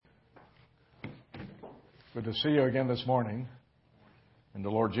Good to see you again this morning in the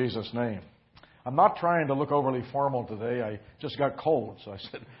Lord Jesus' name. I'm not trying to look overly formal today. I just got cold, so I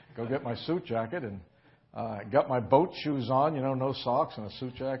said, go get my suit jacket and got my boat shoes on, no socks and a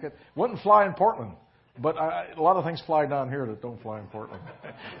suit jacket. Wouldn't fly in Portland, but a lot of things fly down here that don't fly in Portland.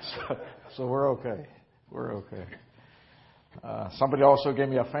 so we're okay. We're okay. Somebody also gave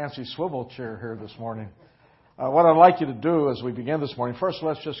me a fancy swivel chair here this morning. What I'd like you to do as we begin this morning, first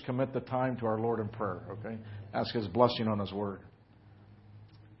let's just commit the time to our Lord in prayer, okay? Ask His blessing on His Word.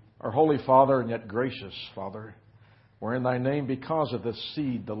 Our Holy Father and yet gracious Father, we're in Thy name because of this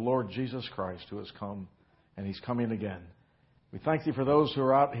seed, the Lord Jesus Christ, who has come, and He's coming again. We thank Thee for those who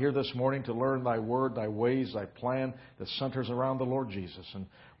are out here this morning to learn Thy Word, Thy ways, Thy plan that centers around the Lord Jesus. And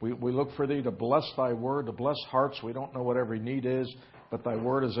we look for Thee to bless Thy Word, to bless hearts. We don't know what every need is, but Thy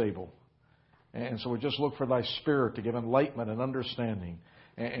Word is able. And so we just look for Thy Spirit to give enlightenment and understanding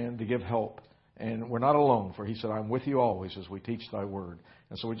and to give help. And we're not alone, for He said, I'm with you always as we teach Thy Word.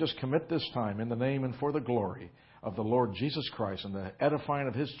 And so we just commit this time in the name and for the glory of the Lord Jesus Christ and the edifying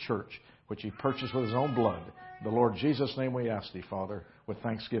of His church, which He purchased with His own blood. In the Lord Jesus' name we ask Thee, Father, with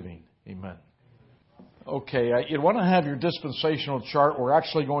thanksgiving. Amen. Okay, you want to have your dispensational chart. We're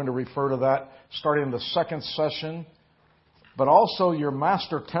actually going to refer to that starting in the second session. But also your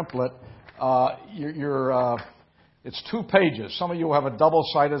master template. It's 2 pages. Some of you will have a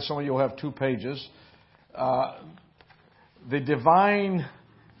double-sided, some of you will have 2 pages. The divine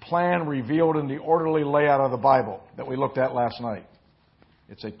plan revealed in the orderly layout of the Bible that we looked at last night.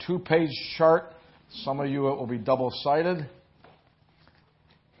 It's a 2-page chart. Some of you it will be double-sided.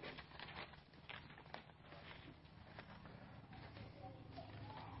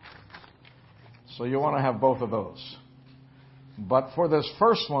 So you want to have both of those. But for this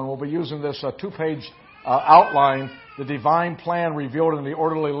first one, we'll be using this 2-page outline, the divine plan revealed in the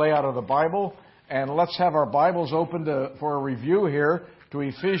orderly layout of the Bible. And let's have our Bibles open for a review here to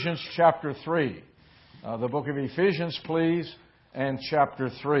Ephesians chapter 3. The book of Ephesians, please, and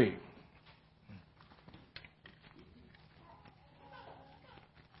chapter 3.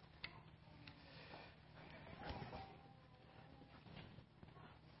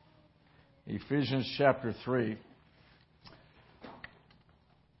 Ephesians chapter 3.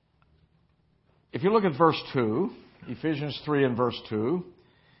 If you look at verse 2, Ephesians 3 and verse 2,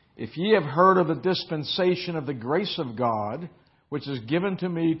 if ye have heard of the dispensation of the grace of God, which is given to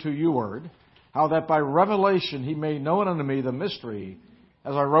me to youward, how that by revelation He made known unto me the mystery,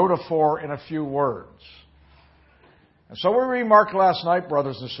 as I wrote afore in a few words. And so we remarked last night,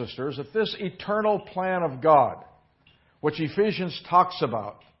 brothers and sisters, that this eternal plan of God, which Ephesians talks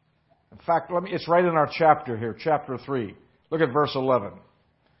about, in fact, it's right in our chapter here, chapter 3. Look at verse 11.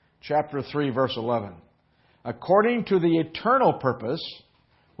 Chapter 3, verse 11. According to the eternal purpose,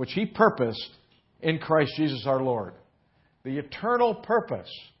 which He purposed in Christ Jesus our Lord. The eternal purpose.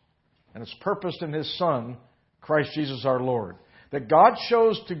 And it's purposed in His Son, Christ Jesus our Lord. That God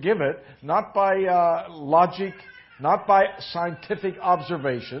chose to give it, not by logic, not by scientific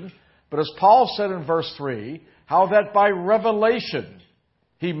observation, but as Paul said in verse 3, how that by revelation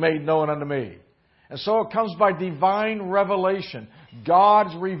He made known unto me. And so it comes by divine revelation.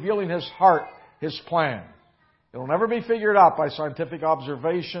 God's revealing His heart, His plan. It will never be figured out by scientific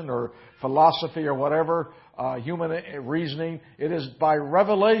observation or philosophy or whatever, human reasoning. It is by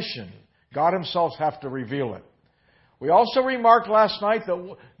revelation. God Himself has to reveal it. We also remarked last night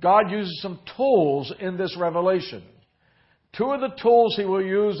that God uses some tools in this revelation. 2 of the tools He will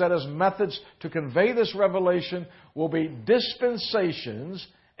use as methods to convey this revelation will be dispensations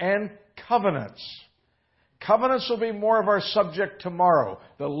and covenants. Covenants will be more of our subject tomorrow.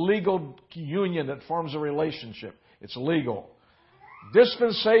 The legal union that forms a relationship. It's legal.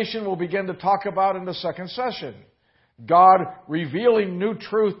 Dispensation we'll begin to talk about in the second session. God revealing new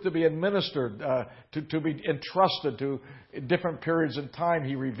truth to be administered, to be entrusted to different periods in time.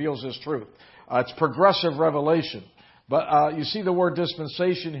 He reveals His truth. It's progressive revelation. But you see the word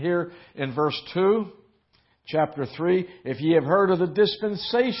dispensation here in verse 2, chapter 3. If ye have heard of the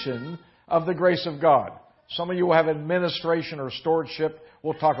dispensation of the grace of God. Some of you will have administration or stewardship.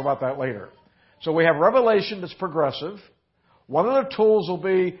 We'll talk about that later. So we have revelation that's progressive. One of the tools will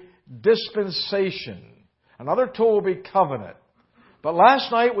be dispensation. Another tool will be covenant. But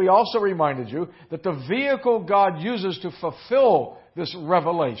last night we also reminded you that the vehicle God uses to fulfill this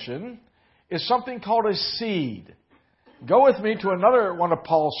revelation is something called a seed. Go with me to another one of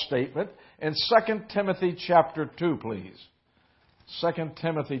Paul's statements in 2 Timothy chapter 2, please. 2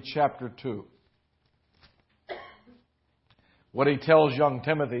 Timothy chapter 2. What he tells young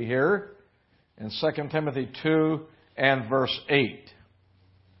Timothy here in 2 Timothy 2 and verse 8.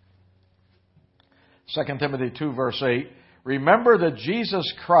 2 Timothy 2, verse 8, remember that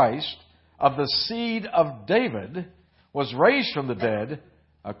Jesus Christ, of the seed of David, was raised from the dead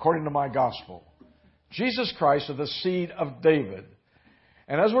according to my gospel. Jesus Christ of the seed of David.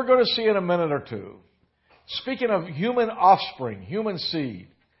 And as we're going to see in a minute or two, speaking of human offspring, human seed,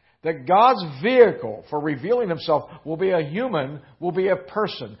 that God's vehicle for revealing Himself will be a human, will be a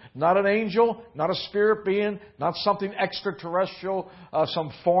person. Not an angel, not a spirit being, not something extraterrestrial,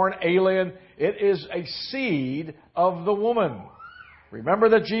 some foreign alien. It is a seed of the woman. Remember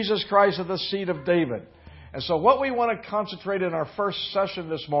that Jesus Christ is the seed of David. And so what we want to concentrate in our first session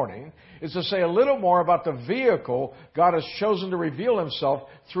this morning is to say a little more about the vehicle God has chosen to reveal Himself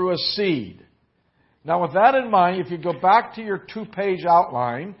through a seed. Now with that in mind, if you go back to your 2-page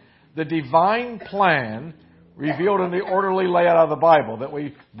outline, the divine plan revealed in the orderly layout of the Bible that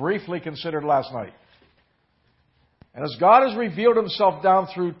we briefly considered last night. And as God has revealed Himself down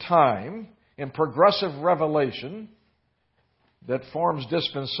through time in progressive revelation that forms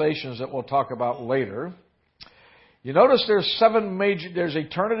dispensations that we'll talk about later, you notice there's there's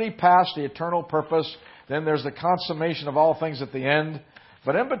eternity past, the eternal purpose, then there's the consummation of all things at the end.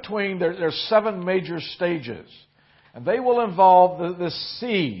 But in between, there's 7 major stages. And they will involve the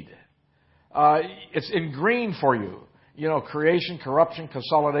seed. It's in green for you. You know, creation, corruption,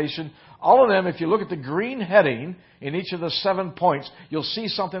 consolidation. All of them, if you look at the green heading in each of the 7 points, you'll see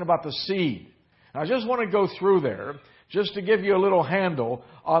something about the seed. And I just want to go through there just to give you a little handle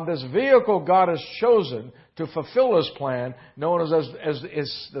on this vehicle God has chosen to fulfill His plan, known as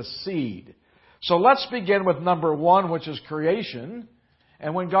the seed. So let's begin with number 1, which is creation,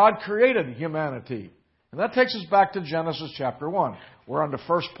 and when God created humanity. And that takes us back to Genesis chapter 1. We're on the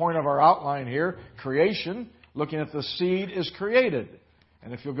first point of our outline here, creation, looking at the seed is created.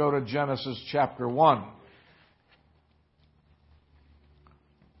 And if you'll go to Genesis chapter 1.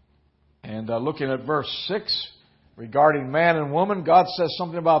 And looking at verse 6, regarding man and woman, God says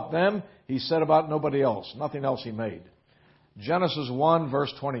something about them He said about nobody else. Nothing else He made. Genesis 1,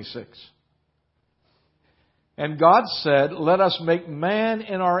 verse 26. And God said, let us make man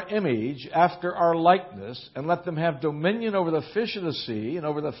in our image, after our likeness, and let them have dominion over the fish of the sea, and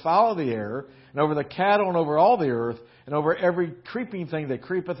over the fowl of the air, and over the cattle, and over all the earth, and over every creeping thing that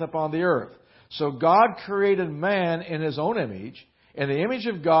creepeth upon the earth. So God created man in His own image. In the image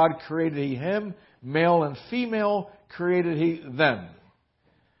of God created He him, male and female created He them.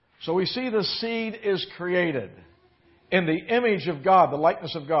 So we see the seed is created in the image of God, the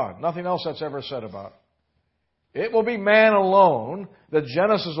likeness of God. Nothing else that's ever said about it. It will be man alone that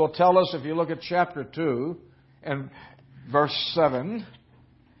Genesis will tell us, if you look at chapter 2 and verse 7.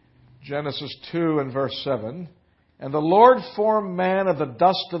 Genesis 2 and verse 7. And the Lord formed man of the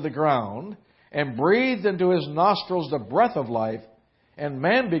dust of the ground, and breathed into his nostrils the breath of life, and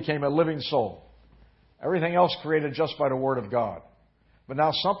man became a living soul. Everything else created just by the word of God. But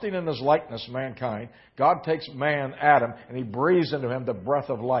now something in His likeness, mankind, God takes man, Adam, and He breathes into him the breath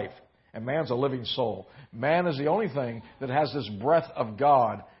of life. And man's a living soul. Man is the only thing that has this breath of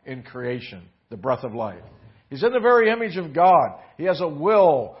God in creation, the breath of life. He's in the very image of God. He has a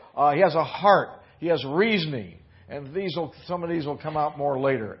will. He has a heart. He has reasoning. And some of these will come out more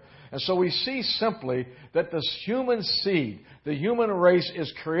later. And so we see simply that this human seed, the human race,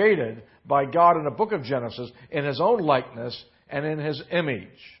 is created by God in the book of Genesis in His own likeness and in His image.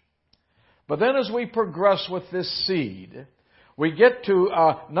 But then as we progress with this seed, we get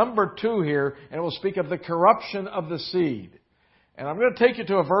to number 2 here, and it will speak of the corruption of the seed. And I'm going to take you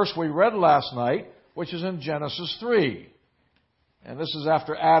to a verse we read last night, which is in Genesis 3. And this is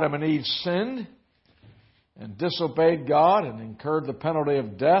after Adam and Eve sinned and disobeyed God and incurred the penalty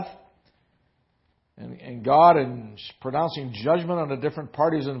of death. And God, in pronouncing judgment on the different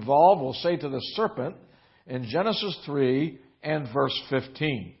parties involved, will say to the serpent in Genesis 3 and verse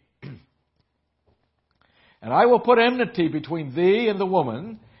 15, and I will put enmity between thee and the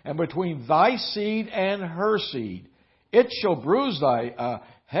woman, and between thy seed and her seed. It shall bruise thy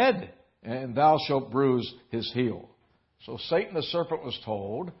head, and thou shalt bruise his heel. So Satan the serpent was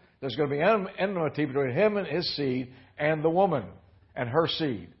told there's going to be enmity between him and his seed and the woman and her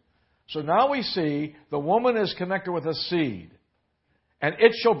seed. So now we see the woman is connected with a seed. And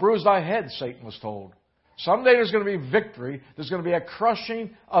it shall bruise thy head, Satan was told. Someday there's going to be victory. There's going to be a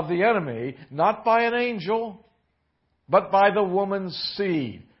crushing of the enemy, not by an angel, but by the woman's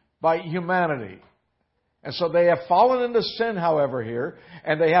seed, by humanity. And so they have fallen into sin, however, here,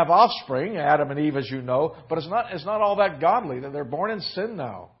 and they have offspring, Adam and Eve, as you know, but it's not all that godly. They're born in sin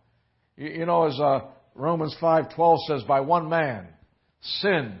now. You know, as Romans 5:12 says, by one man,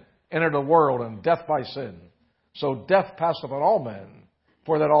 sin entered the world, and death by sin. So death passed upon all men,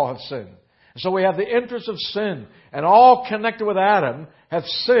 for that all have sinned. So we have the interest of sin, and all connected with Adam hath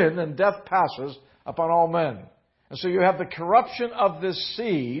sinned, and death passes upon all men. And so you have the corruption of this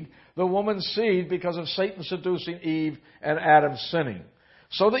seed, the woman's seed, because of Satan seducing Eve and Adam sinning.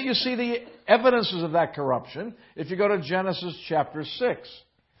 So that you see the evidences of that corruption if you go to Genesis chapter 6.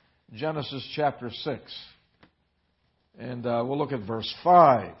 Genesis chapter 6. And we'll look at verse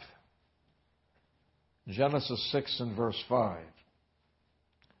 5. Genesis 6 and verse 5.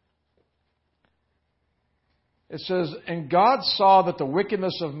 It says, "And God saw that the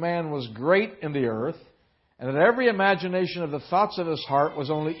wickedness of man was great in the earth, and that every imagination of the thoughts of his heart was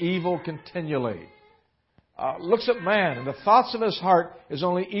only evil continually." Looks at man, and the thoughts of his heart is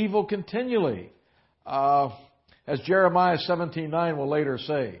only evil continually. As Jeremiah 17:9 will later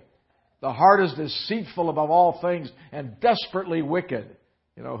say, "The heart is deceitful above all things and desperately wicked."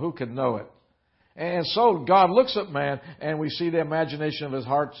 Who can know it? And so God looks at man, and we see the imagination of his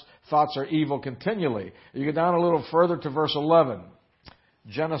heart's thoughts are evil continually. You get down a little further to verse 11.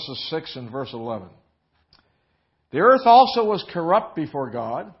 Genesis 6 and verse 11. "The earth also was corrupt before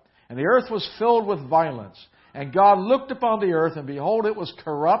God, and the earth was filled with violence. And God looked upon the earth, and behold, it was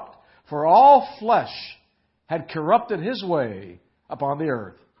corrupt, for all flesh had corrupted his way upon the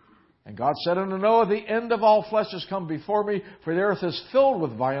earth. And God said unto Noah, The end of all flesh is come before me, for the earth is filled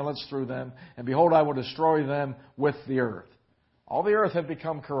with violence through them, and behold, I will destroy them with the earth." All the earth had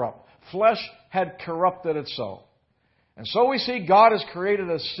become corrupt. Flesh had corrupted itself. And so we see God has created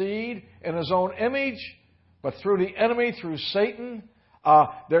a seed in His own image, but through the enemy, through Satan,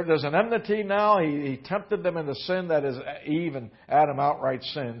 there's an enmity now. He tempted them into sin, that is, Eve and Adam outright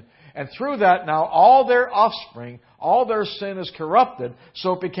sinned. And through that now, all their offspring, all their sin is corrupted,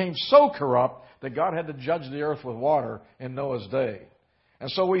 so it became so corrupt that God had to judge the earth with water in Noah's day. And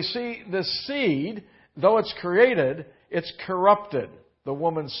so we see this seed, though it's created, it's corrupted, the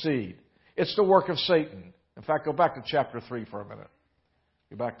woman's seed. It's the work of Satan. In fact, go back to chapter 3 for a minute.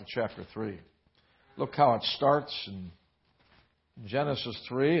 Go back to chapter 3. Look how it starts in Genesis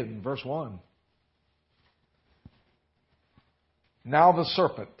 3 and verse 1. "Now the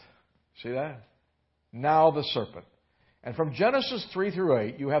serpent." See that? "Now the serpent." And from Genesis 3 through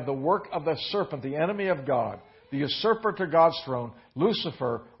 8, you have the work of the serpent, the enemy of God, the usurper to God's throne,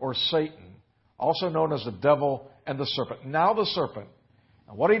 Lucifer or Satan, also known as the devil and the serpent. Now the serpent.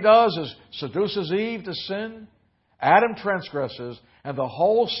 And what he does is seduces Eve to sin, Adam transgresses, and the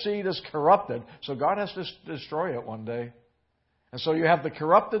whole seed is corrupted, so God has to destroy it one day. And so you have the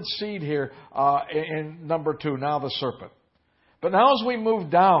corrupted seed here in number 2, now the serpent. But now as we move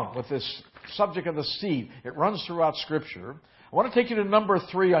down with this subject of the seed, it runs throughout Scripture. I want to take you to number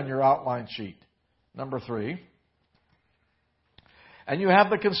 3 on your outline sheet. Number 3. And you have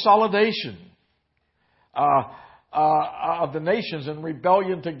the consolidation of the nations in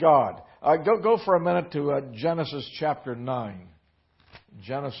rebellion to God. Go for a minute to Genesis chapter 9.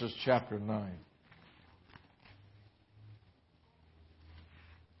 Genesis chapter 9.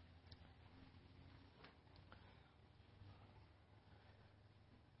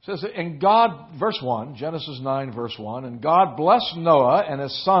 It says, and God, verse 1, Genesis 9, verse 1, "And God blessed Noah and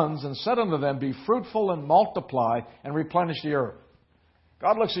his sons, and said unto them, Be fruitful and multiply, and replenish the earth."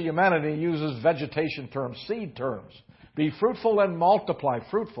 God looks at humanity and uses vegetation terms, seed terms. Be fruitful and multiply,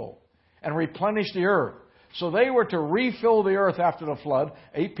 fruitful, and replenish the earth. So they were to refill the earth after the flood.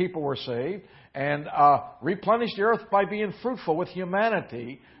 8 people were saved. And replenish the earth by being fruitful with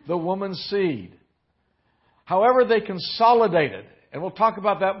humanity, the woman's seed. However, they consolidated. And we'll talk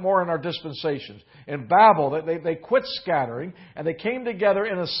about that more in our dispensations. In Babel, they quit scattering, and they came together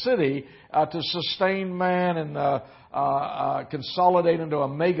in a city to sustain man and consolidate into a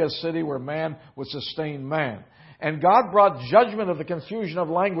mega city where man would sustain man. And God brought judgment of the confusion of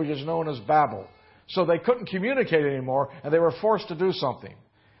languages known as Babel. So they couldn't communicate anymore, and they were forced to do something.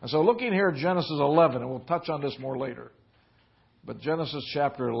 And so looking here at Genesis 11, and we'll touch on this more later. But Genesis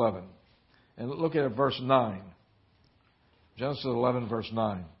chapter 11, and look at verse 9. Genesis 11, verse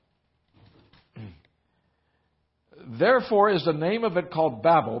 9. "Therefore is the name of it called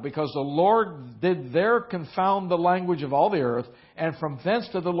Babel, because the Lord did there confound the language of all the earth, and from thence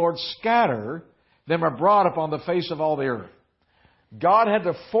did the Lord scatter them abroad upon the face of all the earth." God had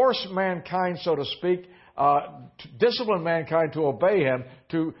to force mankind, so to speak, to discipline mankind to obey Him,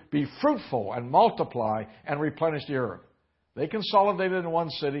 to be fruitful and multiply and replenish the earth. They consolidated in one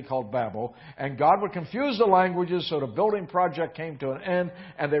city called Babel, and God would confuse the languages, so the building project came to an end,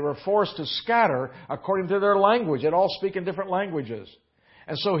 and they were forced to scatter according to their language. They'd all speak in different languages.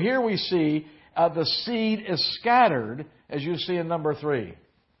 And so here we see the seed is scattered, as you see in number 3.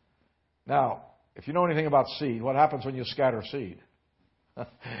 Now, if you know anything about seed, what happens when you scatter seed?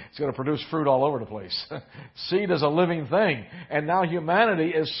 It's going to produce fruit all over the place. Seed is a living thing. And now humanity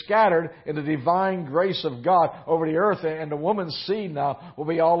is scattered in the divine grace of God over the earth. And the woman's seed now will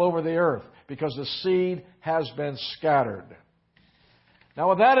be all over the earth because the seed has been scattered. Now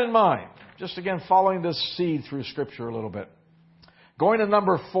with that in mind, just again following this seed through Scripture a little bit. Going to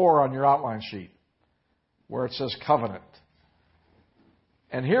number 4 on your outline sheet, where it says covenant.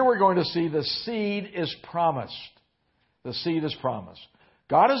 And here we're going to see the seed is promised. The seed is promised.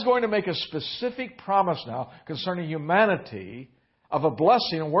 God is going to make a specific promise now concerning humanity of a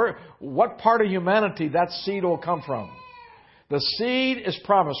blessing. And what part of humanity that seed will come from. The seed is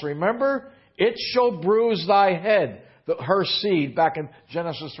promised. Remember, it shall bruise thy head. Her seed back in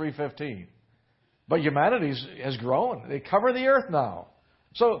Genesis 3:15. But humanity has grown. They cover the earth now.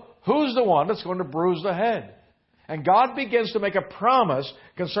 So who's the one that's going to bruise the head? And God begins to make a promise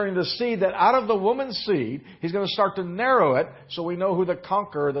concerning the seed that out of the woman's seed, He's going to start to narrow it so we know who the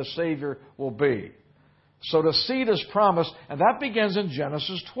conqueror, the Savior, will be. So the seed is promised, and that begins in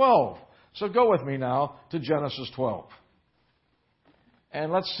Genesis 12. So go with me now to Genesis 12.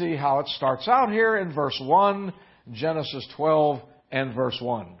 And let's see how it starts out here in verse 1, Genesis 12 and verse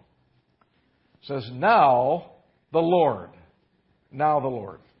 1. It says, now the Lord. Now the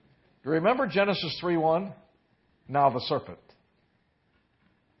Lord. Do you remember Genesis 3:1? Now the serpent.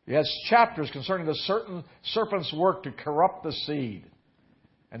 He has chapters concerning the certain serpent's work to corrupt the seed.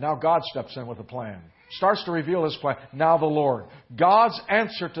 And now God steps in with a plan. Starts to reveal His plan. Now the Lord. God's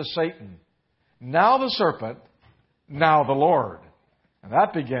answer to Satan. Now the serpent. Now the Lord. And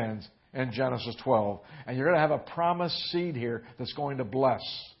that begins in Genesis 12. And you're going to have a promised seed here that's going to bless.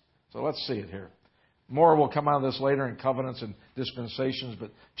 So let's see it here. More will come out of this later in covenants and dispensations.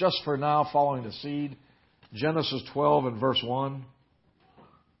 But just for now, following the seed, Genesis 12 and verse 1.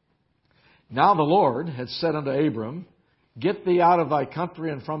 Now the Lord had said unto Abram, get thee out of thy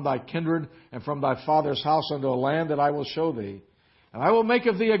country and from thy kindred and from thy father's house unto a land that I will show thee. And I will make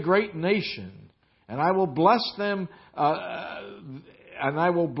of thee a great nation. And I will bless them, and I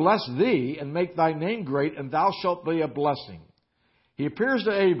will bless thee and make thy name great, and thou shalt be a blessing. He appears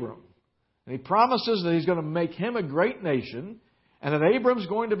to Abram. And He promises that He's going to make him a great nation, and that Abram's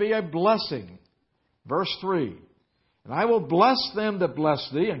going to be a blessing. Verse 3. And I will bless them that bless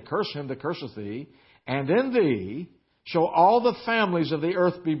thee, and curse him that curseth thee, and in thee shall all the families of the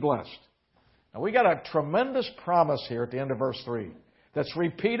earth be blessed. Now we got a tremendous promise here at the end of verse 3 that's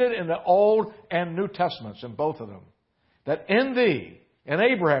repeated in the Old and New Testaments, in both of them. That in thee, in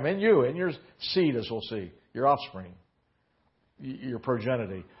Abraham, in you, in your seed, as we'll see, your offspring, your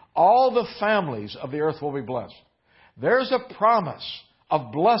progeny, all the families of the earth will be blessed. There's a promise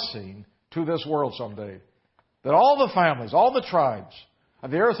of blessing to this world someday. That all the families, all the tribes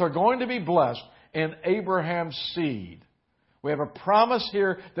of the earth are going to be blessed in Abraham's seed. We have a promise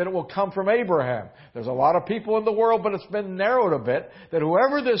here that it will come from Abraham. There's a lot of people in the world, but it's been narrowed a bit, that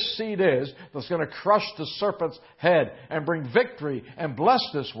whoever this seed is that's going to crush the serpent's head and bring victory and bless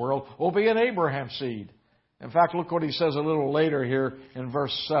this world will be an Abraham seed. In fact, look what he says a little later here in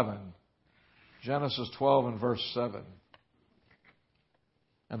verse 7. Genesis 12 and verse 7.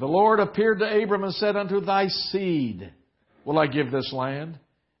 And the Lord appeared to Abram and said, unto thy seed will I give this land.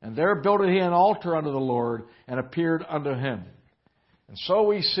 And there builded he an altar unto the Lord, and appeared unto him. And so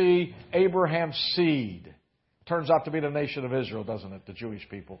we see Abraham's seed. Turns out to be the nation of Israel, doesn't it? The Jewish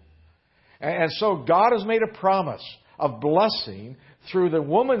people. And so God has made a promise of blessing through the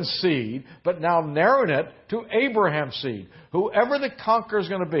woman's seed, but now narrowing it to Abraham's seed. Whoever the conqueror is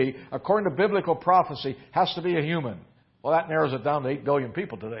going to be, according to biblical prophecy, has to be a human. Well, that narrows it down to 8 billion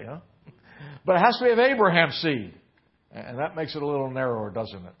people today, huh? But it has to be of Abraham's seed. And that makes it a little narrower,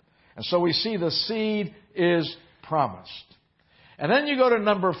 doesn't it? And so we see the seed is promised. And then you go to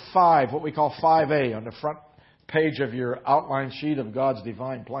number 5, what we call 5A, on the front page of your outline sheet of God's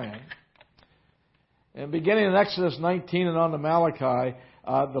divine plan. And beginning in Exodus 19 and on to Malachi,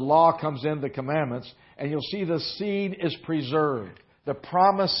 the law comes in, the commandments, and you'll see the seed is preserved. The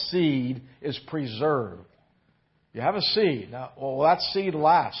promised seed is preserved. You have a seed. Now, will that seed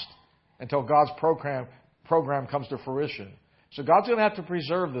last until God's program comes to fruition? So God's going to have to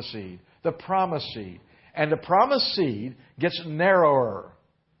preserve the seed, the promised seed. And the promised seed gets narrower.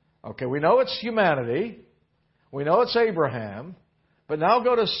 Okay, we know it's humanity. We know it's Abraham. But now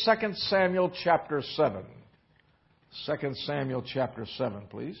go to 2 Samuel chapter 7. 2 Samuel chapter 7,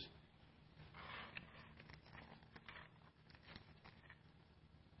 please.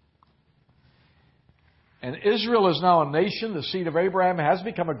 And Israel is now a nation. The seed of Abraham has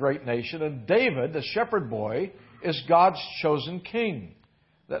become a great nation. And David, the shepherd boy, is God's chosen king.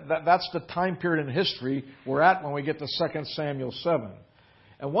 That's the time period in history we're at when we get to 2 Samuel 7.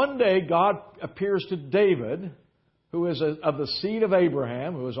 And one day God appears to David, who is of the seed of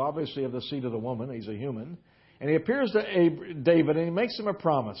Abraham, who is obviously of the seed of the woman. He's a human. And he appears to David and he makes him a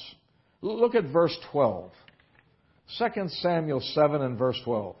promise. Look at verse 12. 2 Samuel 7 and verse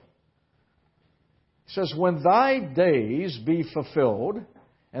 12. He says, when thy days be fulfilled,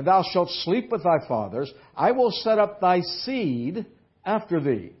 and thou shalt sleep with thy fathers, I will set up thy seed after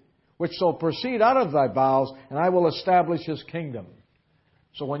thee, which shall proceed out of thy bowels, and I will establish his kingdom.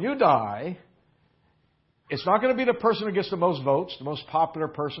 So when you die, it's not going to be the person who gets the most votes, the most popular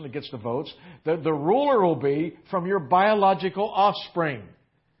person that gets the votes. The ruler will be from your biological offspring.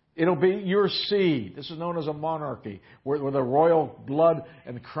 It'll be your seed. This is known as a monarchy, where the royal blood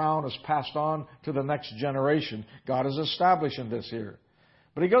and crown is passed on to the next generation. God is establishing this here.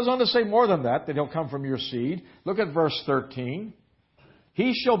 But he goes on to say more than that he'll come from your seed. Look at verse 13.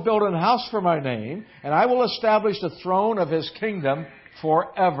 He shall build an house for my name, and I will establish the throne of his kingdom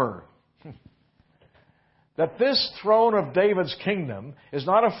forever. That this throne of David's kingdom is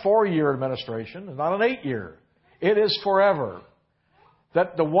not a 4-year administration, it's not an 8-year. It is forever.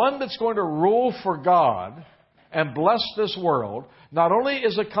 That the one that's going to rule for God and bless this world, not only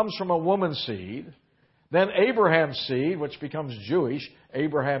is it comes from a woman's seed, then Abraham's seed, which becomes Jewish,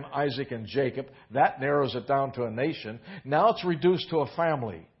 Abraham, Isaac, and Jacob, that narrows it down to a nation. Now it's reduced to a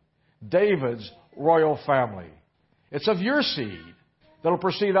family. David's royal family. It's of your seed that'll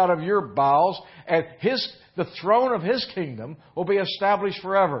proceed out of your bowels, and the throne of his kingdom will be established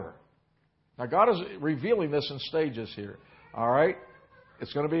forever. Now God is revealing this in stages here. All right?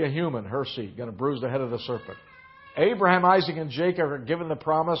 It's going to be a human, her seed, going to bruise the head of the serpent. Abraham, Isaac, and Jacob are given the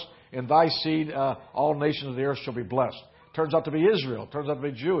promise, in thy seed all nations of the earth shall be blessed. Turns out to be Israel. Turns out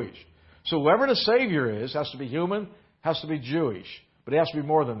to be Jewish. So whoever the Savior is has to be human, has to be Jewish. But he has to be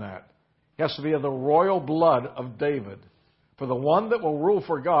more than that. He has to be of the royal blood of David. For the one that will rule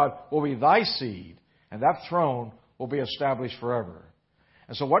for God will be thy seed, and that throne will be established forever.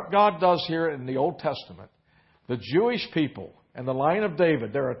 And so what God does here in the Old Testament, the Jewish people and the line of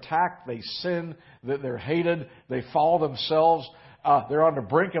David, they're attacked, they sin, they're hated, they fall themselves. They're on the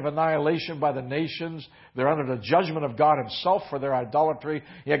brink of annihilation by the nations. They're under the judgment of God himself for their idolatry.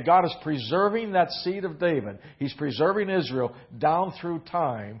 Yet God is preserving that seed of David. He's preserving Israel down through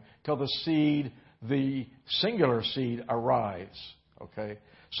time till the seed, the singular seed, arrives. Okay?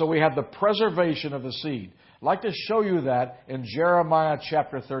 So we have the preservation of the seed. I'd like to show you that in Jeremiah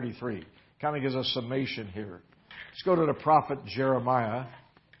chapter 33. Kind of gives a summation here. Let's go to the prophet Jeremiah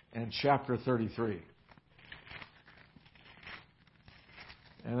and chapter 33.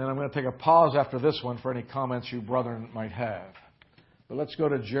 And then I'm going to take a pause after this one for any comments you brethren might have. But let's go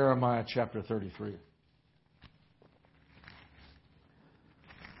to Jeremiah chapter 33.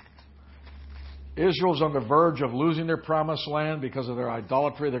 Israel's on the verge of losing their promised land because of their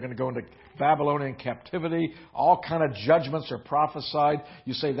idolatry. They're going to go into Babylonian captivity. All kind of judgments are prophesied.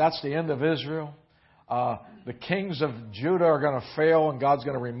 You say that's the end of Israel. The kings of Judah are going to fail and God's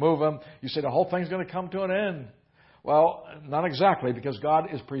going to remove them. You say the whole thing's going to come to an end. Well, not exactly, because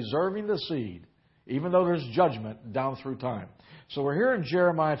God is preserving the seed, even though there's judgment down through time. So we're here in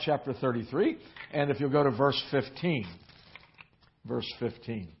Jeremiah chapter 33, and if you'll go to verse 15. Verse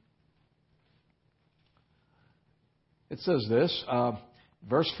 15. It says this,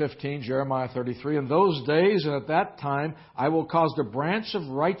 verse 15, Jeremiah 33, in those days and at that time I will cause the branch of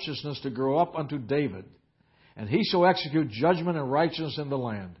righteousness to grow up unto David, and he shall execute judgment and righteousness in the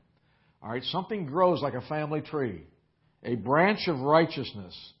land. All right, something grows like a family tree. A branch of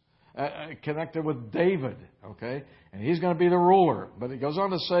righteousness connected with David, okay? And he's going to be the ruler. But it goes on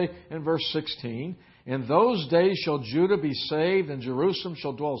to say in verse 16, in those days shall Judah be saved, and Jerusalem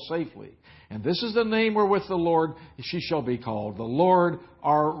shall dwell safely. And this is the name wherewith the Lord, she shall be called, the Lord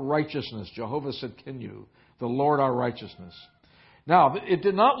our righteousness. Jehovah Sidkenu, the Lord our righteousness. Now, it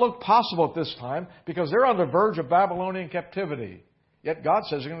did not look possible at this time because they're on the verge of Babylonian captivity. Yet God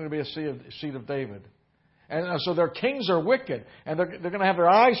says they're going to be a seed of David. And so their kings are wicked, and they're going to have their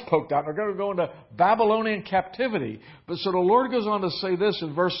eyes poked out, and they're going to go into Babylonian captivity. But so the Lord goes on to say this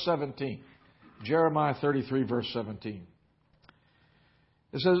in verse 17. Jeremiah 33, verse 17.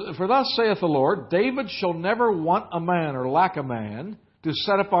 It says, for thus saith the Lord, David shall never want a man or lack a man to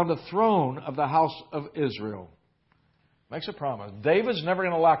set upon the throne of the house of Israel. Makes a promise. David's never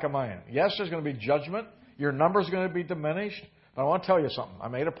going to lack a man. Yes, there's going to be judgment. Your number's going to be diminished. But I want to tell you something. I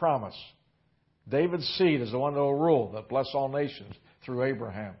made a promise. David's seed is the one that will rule, that bless all nations through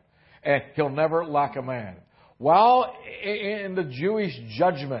Abraham. And he'll never lack a man. While in the Jewish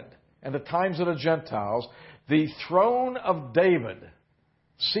judgment and the times of the Gentiles, the throne of David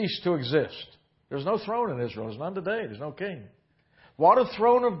ceased to exist. There's no throne in Israel. There's none today. There's no king. While the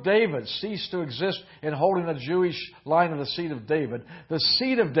throne of David ceased to exist in holding a Jewish line of the seed of David, the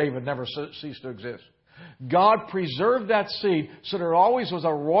seed of David never ceased to exist. God preserved that seed so there always was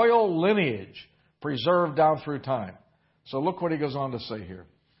a royal lineage preserved down through time. So look what he goes on to say here.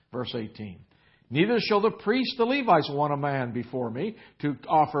 Verse 18. Neither shall the priests, the Levites, want a man before me to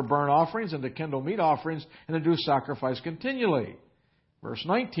offer burnt offerings and to kindle meat offerings and to do sacrifice continually. Verse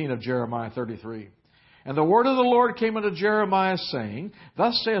 19 of Jeremiah 33. And the word of the Lord came unto Jeremiah, saying,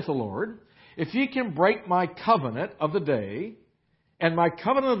 Thus saith the Lord, if ye can break my covenant of the day and my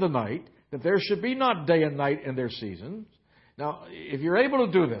covenant of the night, that there should be not day and night in their seasons. Now, if you're able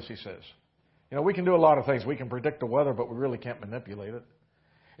to do this, he says, we can do a lot of things. We can predict the weather, but we really can't manipulate it.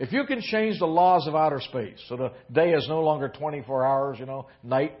 If you can change the laws of outer space, so the day is no longer 24 hours,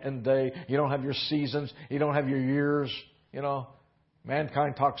 night and day. You don't have your seasons. You don't have your years,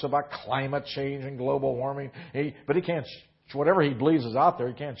 Mankind talks about climate change and global warming. But he can't, whatever he believes is out there,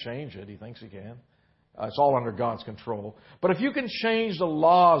 he can't change it. He thinks he can. It's all under God's control. But if you can change the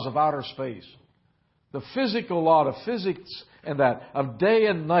laws of outer space, the physical law, the physics and that of day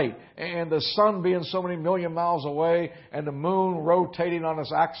and night, and the sun being so many million miles away, and the moon rotating on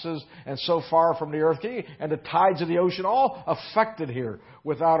its axis and so far from the earth, and the tides of the ocean, all affected here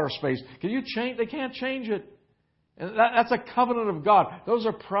with outer space. Can you change? They can't change it. And that's a covenant of God. Those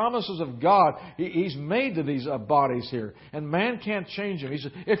are promises of God. He's made to these bodies here. And man can't change them. He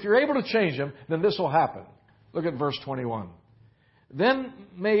says, if you're able to change them, then this will happen. Look at verse 21. Then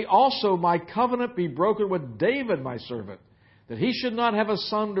may also my covenant be broken with David, my servant, that he should not have a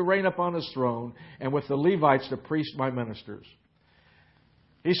son to reign upon his throne, and with the Levites, the priests, my ministers.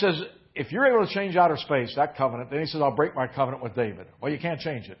 He says, if you're able to change outer space, that covenant, then he says, I'll break my covenant with David. Well, you can't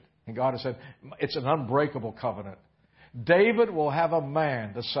change it. And God has said, it's an unbreakable covenant. David will have a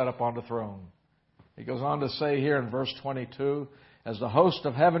man to set upon the throne. He goes on to say here in verse 22, as the host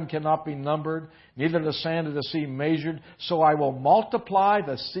of heaven cannot be numbered, neither the sand of the sea measured, so I will multiply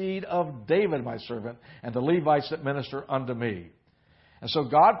the seed of David, my servant, and the Levites that minister unto me. And so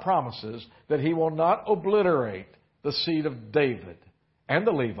God promises that He will not obliterate the seed of David and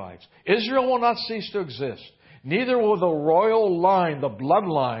the Levites. Israel will not cease to exist. Neither will the royal line, the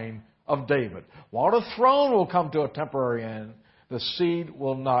bloodline of David. While the throne will come to a temporary end, the seed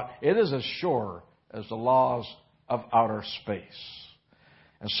will not. It is as sure as the laws of outer space.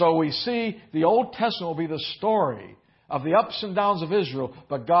 And so we see the Old Testament will be the story of the ups and downs of Israel,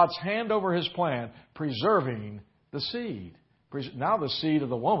 but God's hand over His plan, preserving the seed. Now the seed of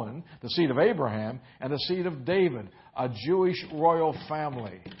the woman, the seed of Abraham, and the seed of David, a Jewish royal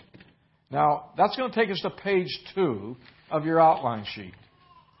family. Now, that's going to take us to page 2 of your outline sheet.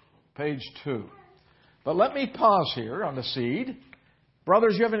 Page 2. But let me pause here on the seed.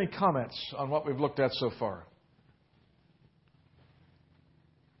 Brothers, you have any comments on what we've looked at so far?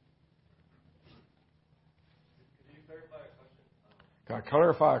 Can you clarify a question? Can I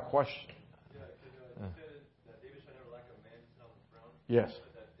clarify a question? Yeah, because you said that David shall never lack a man to sit on the throne. Yes.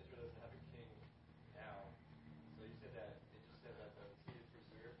 But that Israel doesn't have a king now. So you said that it just said that the seed is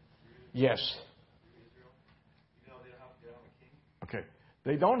preserved through Yes. Israel. Even though they don't have a king? Okay.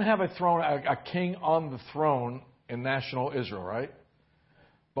 They don't have a throne, a king on the throne in national Israel, right?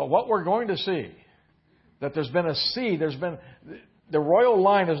 But what we're going to see, that there's been a seed, the royal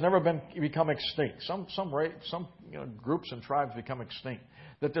line has never become extinct. Some groups and tribes become extinct.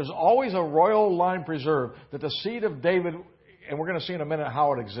 That there's always a royal line preserved, that the seed of David, and we're going to see in a minute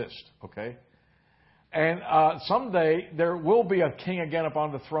how it exists, okay? And someday there will be a king again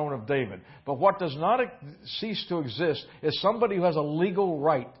upon the throne of David. But what does not cease to exist is somebody who has a legal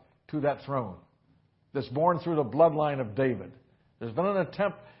right to that throne, that's born through the bloodline of David. There's been an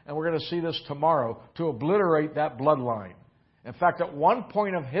attempt, and we're going to see this tomorrow, to obliterate that bloodline. In fact, at one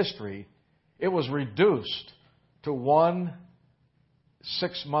point of history, it was reduced to one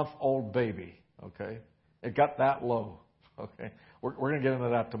 6-month-old baby. Okay? It got that low. Okay? We're going to get into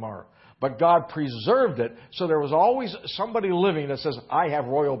that tomorrow. But God preserved it, so there was always somebody living that says, I have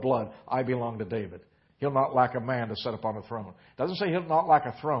royal blood. I belong to David. He'll not lack a man to set upon the throne. It doesn't say he'll not lack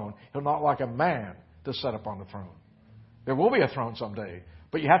a throne. He'll not lack a man to set upon the throne. There will be a throne someday,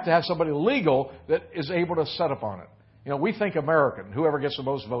 but you have to have somebody legal that is able to set upon it. We think American. Whoever gets the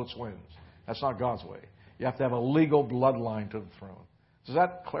most votes wins. That's not God's way. You have to have a legal bloodline to the throne. Does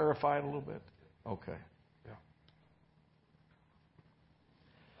that clarify it a little bit? Okay. Yeah.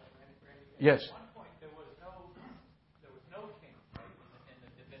 Yes. At one point, there was no king, right, in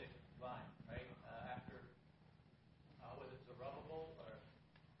the Davidic line, right? After was it Zerubbabel or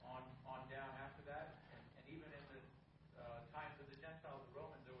on down after that, and even in the times of the Gentiles, the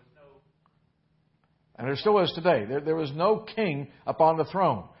Romans, there was no. And there still is today. There was no king upon the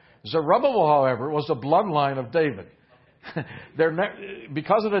throne. Zerubbabel, however, was the bloodline of David.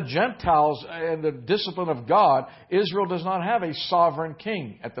 Because of the Gentiles and the discipline of God, Israel does not have a sovereign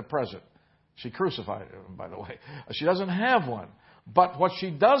king at the present. She crucified him, by the way. She doesn't have one. But what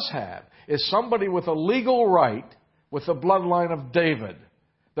she does have is somebody with a legal right with the bloodline of David.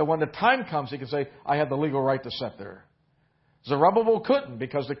 That when the time comes, he can say, I have the legal right to sit there. Zerubbabel couldn't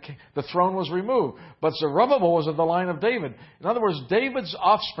because the throne was removed. But Zerubbabel was of the line of David. In other words, David's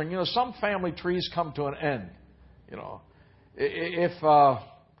offspring, some family trees come to an end. If, the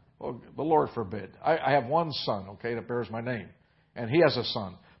Lord forbid, I have one son, that bears my name. And he has a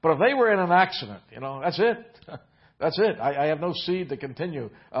son. But if they were in an accident, that's it. That's it. I have no seed to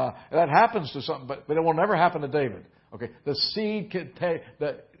continue. That happens to something, but it will never happen to David. The seed can take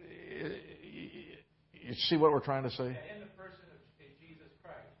that. You see what we're trying to say? In the person of Jesus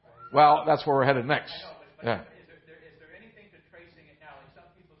Christ. Right? Well, that's where we're headed next. I know, but Yeah. is there anything to tracing it now? Like some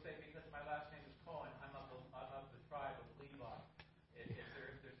people say, because my last name is Cohen, I'm of the tribe of Levi. Is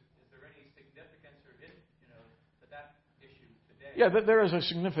there any significance or to that issue today? Yeah, there is a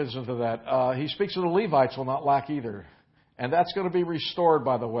significance to that. He speaks of the Levites will not lack either. And that's going to be restored,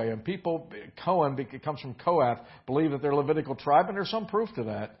 by the way. And people, Cohen, it comes from Kohath, believe that they're Levitical tribe, and there's some proof to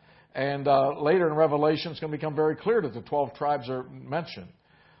that. And later in Revelation, it's going to become very clear that the 12 tribes are mentioned.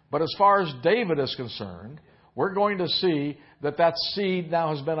 But as far as David is concerned, we're going to see that seed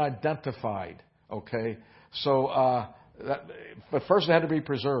now has been identified. So, but first it had to be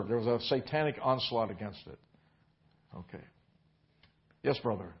preserved. There was a satanic onslaught against it. Yes,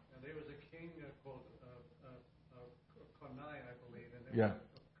 brother. And there was a king called Konai, I believe, and there Yeah.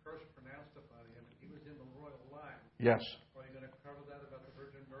 was a curse pronounced upon him, and he was in the royal line. Yes. Are you going to cover that about the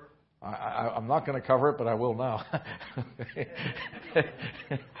virgin birth? I'm not going to cover it, but I will now.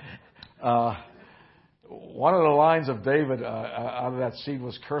 One of the lines of David out of that seed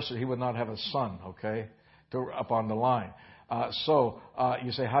was cursed that he would not have a son, up on the line. So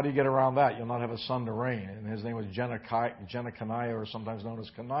you say, how do you get around that? You'll not have a son to reign. And his name was Jeconiah, or sometimes known as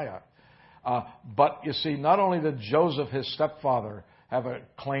Coniah. But you see, not only did Joseph, his stepfather, have a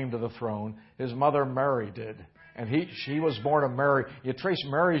claim to the throne, his mother Mary did. And she was born of Mary. You trace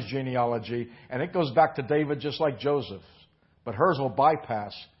Mary's genealogy, and it goes back to David just like Joseph's. But hers will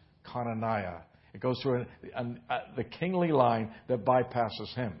bypass Conaniah. It goes through the kingly line that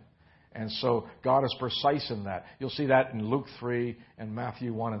bypasses him. And so God is precise in that. You'll see that in Luke 3 and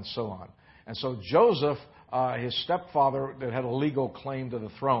Matthew 1 and so on. And so Joseph, his stepfather that had a legal claim to the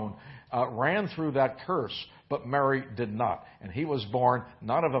throne, ran through that curse, but Mary did not. And he was born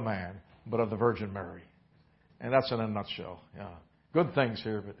not of a man, but of the Virgin Mary. And that's in a nutshell. Yeah. Good things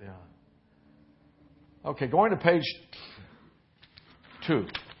here, but yeah. Okay, going to page 2.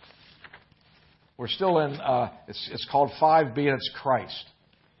 We're still in, it's called 5b, and it's Christ.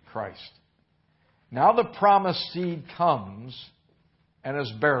 Now the promised seed comes and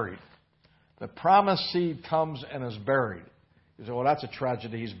is buried. The promised seed comes and is buried. You say, well, that's a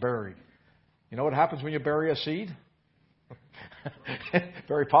tragedy. He's buried. You know what happens when you bury a seed?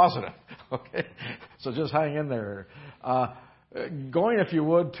 Very positive. So just hang in there. Going, if you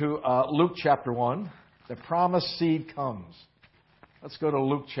would, to Luke chapter 1. The promised seed comes. Let's go to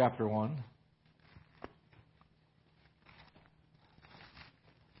Luke chapter 1.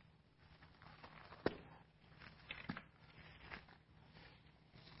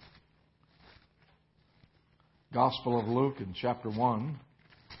 Gospel of Luke in chapter 1.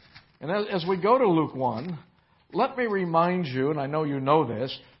 And as we go to Luke 1, let me remind you, and I know you know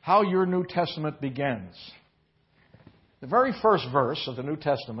this, how your New Testament begins. The very first verse of the New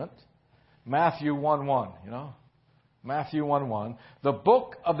Testament, Matthew 1:1, Matthew 1:1, the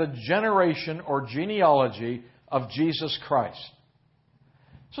book of the generation or genealogy of Jesus Christ.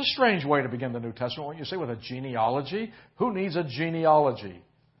 It's a strange way to begin the New Testament. When you say with a genealogy, who needs a genealogy?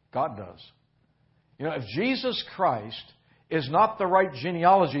 God does. If Jesus Christ is not the right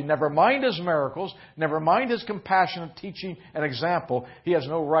genealogy, never mind His miracles, never mind His compassionate teaching and example, He has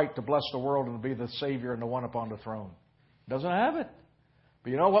no right to bless the world and to be the Savior and the one upon the throne. Doesn't have it.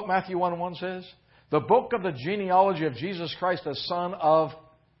 But you know what Matthew 1:1 says? The book of the genealogy of Jesus Christ, the son of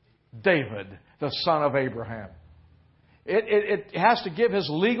David, the son of Abraham. It has to give His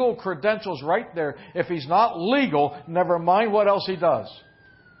legal credentials right there. If He's not legal, never mind what else He does.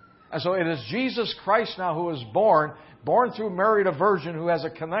 And so it is Jesus Christ now who is born through Mary the Virgin, who has a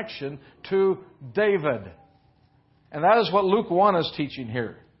connection to David. And that is what Luke 1 is teaching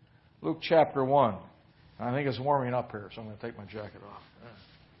here. Luke chapter 1. And I think it's warming up here, so I'm going to take my jacket off.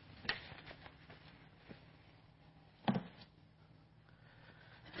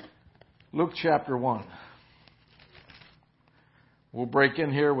 Luke chapter 1. We'll break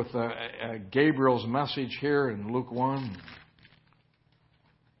in here with Gabriel's message here in Luke 1.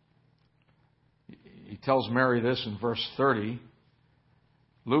 He tells Mary this in verse 30.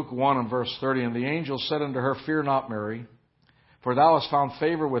 Luke 1 and verse 30. And the angel said unto her, Fear not, Mary, for thou hast found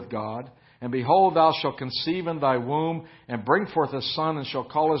favor with God. And behold, thou shalt conceive in thy womb, and bring forth a son, and shalt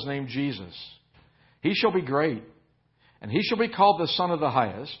call his name Jesus. He shall be great, and he shall be called the Son of the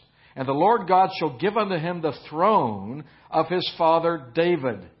Highest. And the Lord God shall give unto him the throne of his father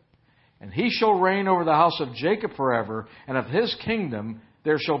David. And he shall reign over the house of Jacob forever, and of his kingdom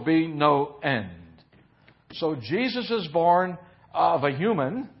there shall be no end. So Jesus is born of a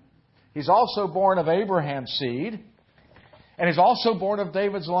human. He's also born of Abraham's seed. And he's also born of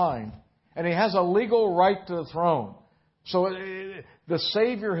David's line. And he has a legal right to the throne. So the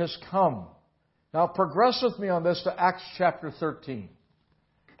Savior has come. Now progress with me on this to Acts chapter 13.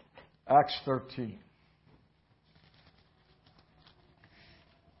 Acts 13.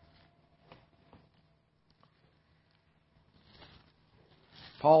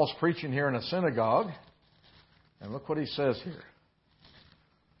 Paul's preaching here in a synagogue. And look what he says here.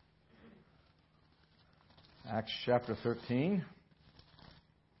 Acts chapter 13.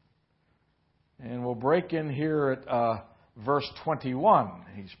 And we'll break in here at verse 21.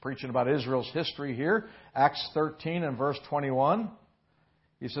 He's preaching about Israel's history here. Acts 13 and verse 21.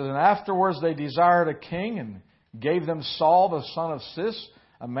 He says, And afterwards they desired a king, and gave them Saul the son of Cis,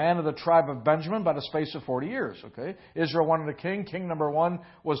 a man of the tribe of Benjamin, by the space of 40 years. Okay, Israel wanted a king. King number one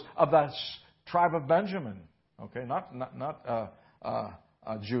was of that tribe of Benjamin. Okay, not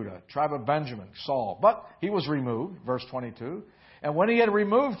Judah, tribe of Benjamin, Saul. But he was removed, verse 22. And when he had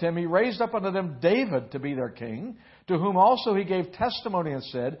removed him, he raised up unto them David to be their king, to whom also he gave testimony and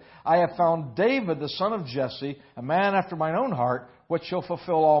said, I have found David the son of Jesse, a man after mine own heart, which shall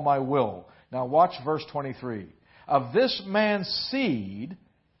fulfill all my will. Now watch verse 23. Of this man's seed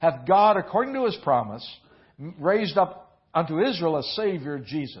hath God, according to his promise, raised up unto Israel a Savior,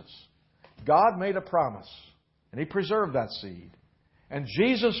 Jesus. God made a promise, and he preserved that seed. And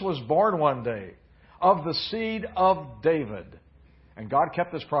Jesus was born one day of the seed of David. And God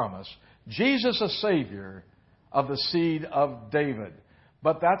kept his promise. Jesus, a Savior of the seed of David.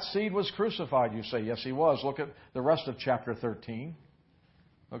 But that seed was crucified, you say. Yes, he was. Look at the rest of chapter 13.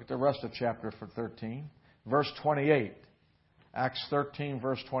 Look at the rest of chapter 13. Verse 28. Acts 13,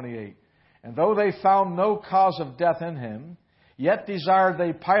 verse 28. And though they found no cause of death in him, yet desired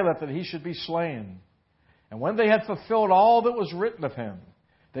they Pilate that he should be slain. And when they had fulfilled all that was written of him,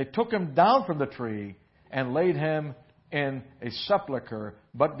 they took him down from the tree and laid him in a sepulchre,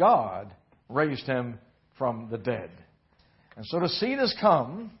 but God raised him from the dead. And so the seed has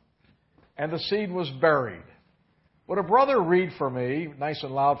come, and the seed was buried. Would a brother read for me, nice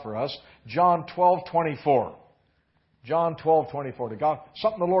and loud for us, John 12:24. John 12:24.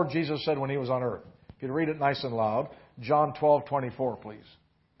 Something the Lord Jesus said when he was on earth. If you'd read it nice and loud. John 12:24, please.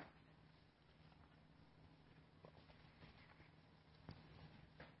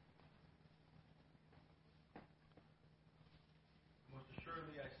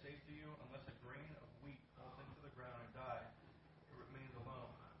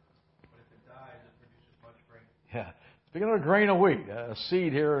 Yeah. Speaking of a grain of wheat, a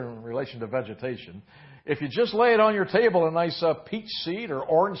seed here in relation to vegetation. If you just lay it on your table, a nice peach seed or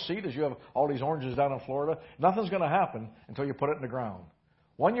orange seed, as you have all these oranges down in Florida, nothing's going to happen until you put it in the ground.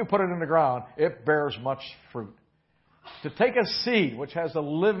 When you put it in the ground, it bears much fruit. To take a seed, which has a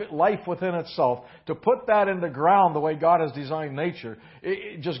life within itself, to put that in the ground the way God has designed nature,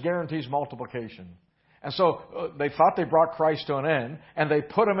 it just guarantees multiplication. And so they thought they brought Christ to an end, and they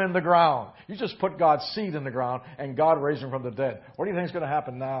put him in the ground. You just put God's seed in the ground, and God raised him from the dead. What do you think is going to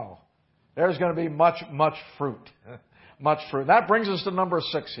happen now? There's going to be much fruit. Much fruit. That brings us to number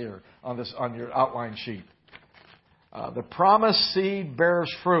 6 here on your outline sheet. The promised seed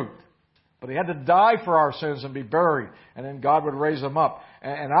bears fruit. But he had to die for our sins and be buried, and then God would raise him up.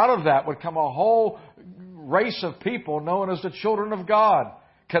 And out of that would come a whole race of people known as the children of God,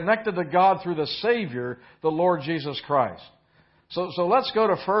 connected to God through the Savior, the Lord Jesus Christ. So let's go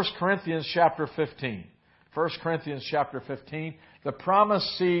to 1 Corinthians chapter 15. 1 Corinthians chapter 15. The promised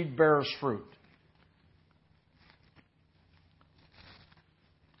seed bears fruit.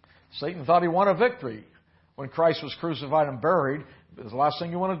 Satan thought he won a victory when Christ was crucified and buried. The last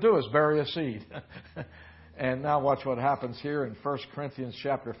thing you want to do is bury a seed. And now watch what happens here in 1 Corinthians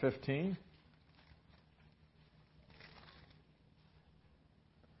chapter 15.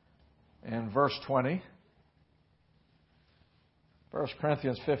 And verse 20. 1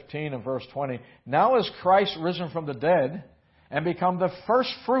 Corinthians 15 and verse 20. Now is Christ risen from the dead and become the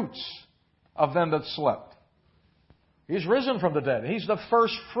first fruits of them that slept. He's risen from the dead. He's the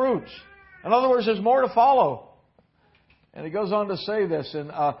first fruits. In other words, there's more to follow. And he goes on to say this in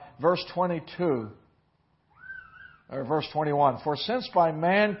verse 22, or verse 21. For since by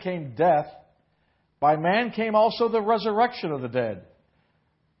man came death, by man came also the resurrection of the dead.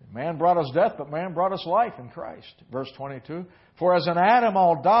 Man brought us death, but man brought us life in Christ. Verse 22. For as in Adam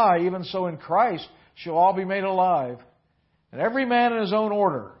all die, even so in Christ shall all be made alive. And every man in his own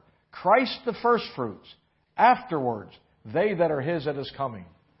order. Christ the firstfruits. Afterwards, they that are His at His coming.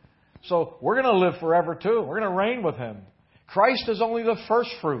 So we're going to live forever too. We're going to reign with Him. Christ is only the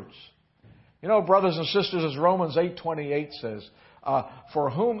firstfruits. You know, brothers and sisters, as Romans 8:28 says, for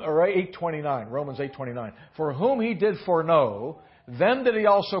whom, or 8:29, Romans 8:29, for whom He did foreknow, them did He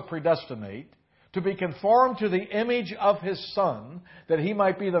also predestinate to be conformed to the image of His Son, that He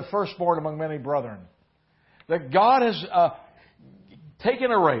might be the firstborn among many brethren. That God has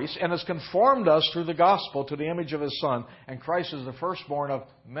taken a race and has conformed us through the gospel to the image of His Son, and Christ is the firstborn of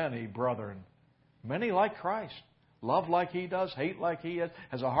many brethren. Many like Christ. Love like He does, hate like He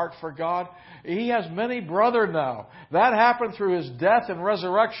has a heart for God. He has many brethren now. That happened through His death and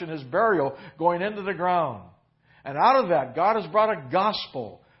resurrection, His burial, going into the ground. And out of that, God has brought a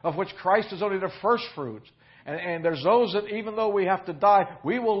gospel of which Christ is only the first fruits. And there's those that even though we have to die,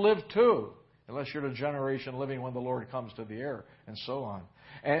 we will live too. Unless you're the generation living when the Lord comes to the air, and so on.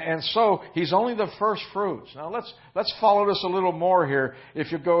 And so He's only the first fruits. Now let's follow this a little more here.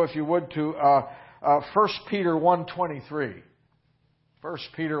 If you would, to 1 Peter 1:23. 1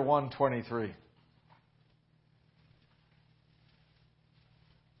 Peter 1:23.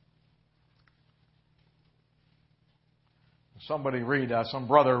 Somebody read, some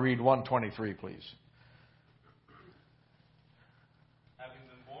brother read 1:23, please. Having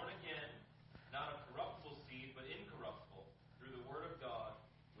been born again, not of corruptible seed, but incorruptible, through the word of God,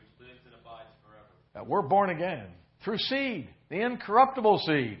 which lives and abides forever. We're born again through seed, the incorruptible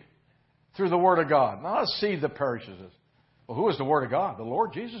seed, through the Word of God. Not a seed that perishes. Well, who is the Word of God? The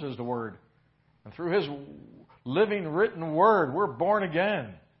Lord Jesus is the Word. And through His living, written Word, we're born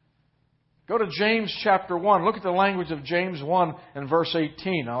again. Go to James chapter 1. Look at the language of James 1 and verse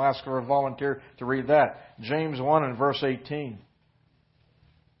 18. I'll ask for a volunteer to read that. James 1 and verse 18.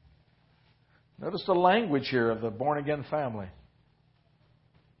 Notice the language here of the born-again family.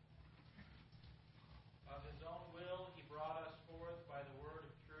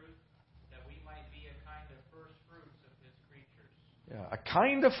 A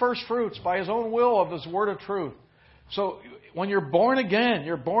kind of first fruits by His own will of His word of truth. So when you're born again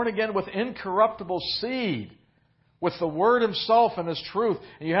with incorruptible seed, with the Word Himself and His truth,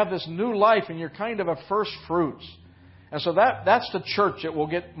 and you have this new life, and you're kind of a first fruits. And so that's the church that we'll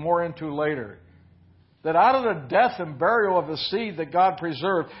get more into later. That out of the death and burial of the seed that God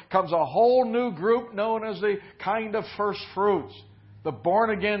preserved comes a whole new group known as the kind of first fruits. The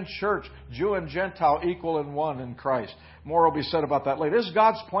born-again church, Jew and Gentile equal in one in Christ. More will be said about that later. This is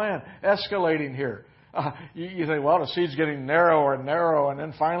God's plan escalating here. You think, well, the seed's getting narrower and narrow, and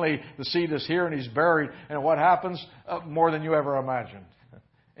then finally the seed is here and He's buried. And what happens? More than you ever imagined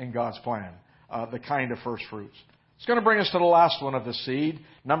in God's plan. The kind of first fruits. It's going to bring us to the last one of the seed.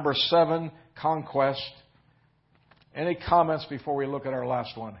 Number 7, conquest. Any comments before we look at our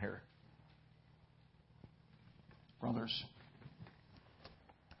last one here? Brothers?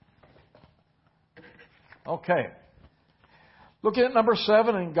 Okay. Looking at number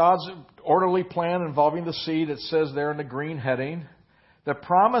 7 in God's orderly plan involving the seed, it says there in the green heading, the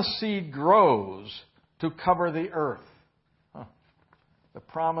promised seed grows to cover the earth. The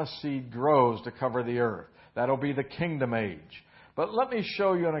promised seed grows to cover the earth. That'll be the kingdom age. But let me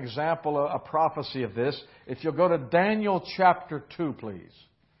show you an example, a prophecy of this. If you'll go to Daniel chapter 2, please.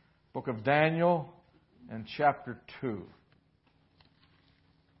 Book of Daniel and chapter 2.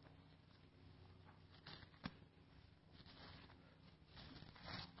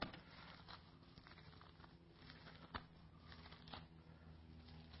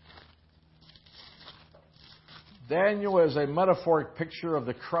 Daniel is a metaphoric picture of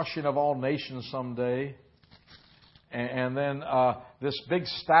the crushing of all nations someday. And then this big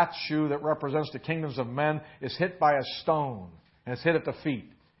statue that represents the kingdoms of men is hit by a stone. And it's hit at the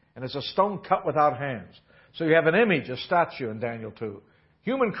feet. And it's a stone cut without hands. So you have an image, a statue in Daniel 2.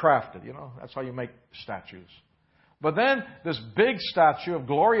 Human crafted, that's how you make statues. But then this big statue of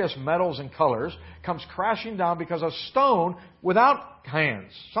glorious metals and colors comes crashing down because a stone without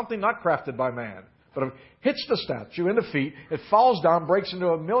hands, something not crafted by man. But it hits the statue in the feet, it falls down, breaks into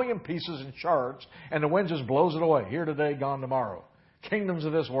a million pieces and shards, and the wind just blows it away. Here today, gone tomorrow. Kingdoms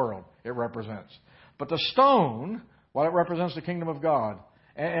of this world it represents. But the stone, well, it represents the kingdom of God.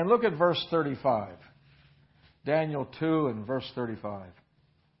 And look at verse 35. Daniel 2 and verse 35.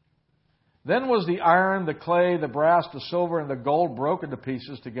 Then was the iron, the clay, the brass, the silver, and the gold broken to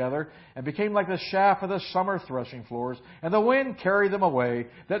pieces together, and became like the chaff of the summer threshing floors. And the wind carried them away,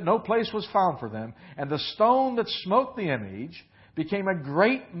 that no place was found for them. And the stone that smote the image became a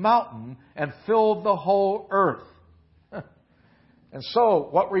great mountain and filled the whole earth. And so,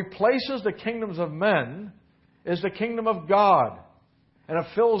 what replaces the kingdoms of men is the kingdom of God. And it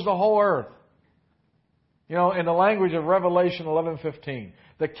fills the whole earth. You know, in the language of Revelation 11:15,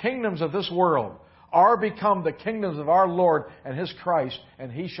 the kingdoms of this world are become the kingdoms of our Lord and His Christ,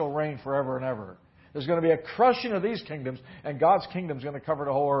 and He shall reign forever and ever. There's going to be a crushing of these kingdoms, and God's kingdom is going to cover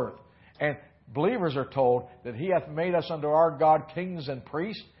the whole earth. And believers are told that He hath made us unto our God kings and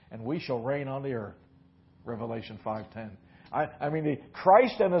priests, and we shall reign on the earth. Revelation 5:10. I mean, the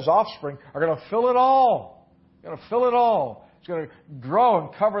Christ and His offspring are going to fill it all. Going to fill it all. It's going to grow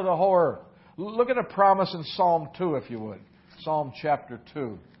and cover the whole earth. Look at a promise in Psalm 2, if you would. Psalm chapter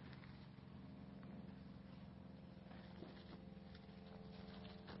 2.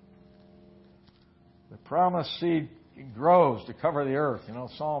 The promised seed grows to cover the earth. You know,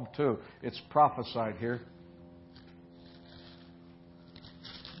 Psalm 2. It's prophesied here.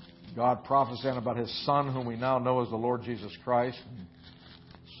 God prophesying about His Son, whom we now know as the Lord Jesus Christ.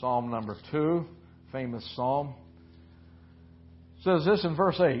 Psalm number 2, famous psalm. It says this in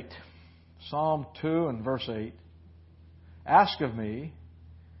verse 8. Psalm 2 and verse 8. Ask of me,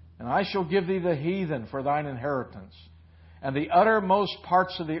 and I shall give thee the heathen for thine inheritance, and the uttermost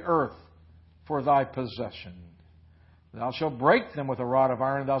parts of the earth for thy possession. Thou shalt break them with a rod of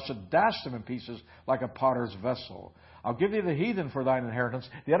iron, and thou shalt dash them in pieces like a potter's vessel. I'll give thee the heathen for thine inheritance,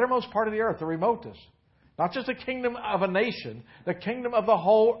 the uttermost part of the earth, the remotest. Not just the kingdom of a nation, the kingdom of the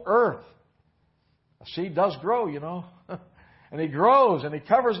whole earth. A seed does grow, you know. And he grows and he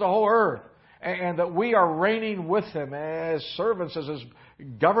covers the whole earth. And that we are reigning with Him as servants, as His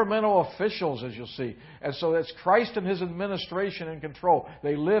governmental officials, as you'll see. And so it's Christ and His administration and control.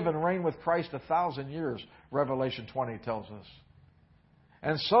 They live and reign with Christ 1,000 years, Revelation 20 tells us.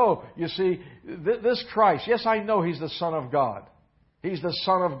 And so, you see, this Christ, yes, I know He's the Son of God. He's the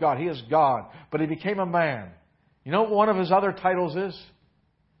Son of God. He is God. But He became a man. You know what one of His other titles is?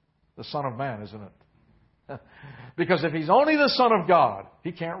 The Son of Man, isn't it? Because if He's only the Son of God,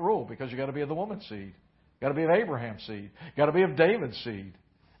 He can't rule, because you've got to be of the woman's seed. You've got to be of Abraham's seed. You've got to be of David's seed.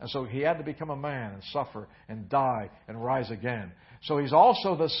 And so He had to become a man and suffer and die and rise again. So He's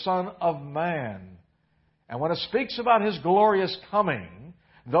also the Son of Man. And when it speaks about His glorious coming,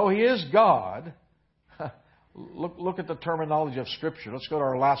 though He is God, look at the terminology of Scripture. Let's go to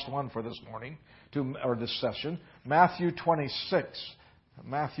our last one for this morning, or this session. Matthew 26.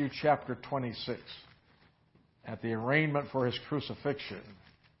 Matthew chapter 26. At the arraignment for His crucifixion.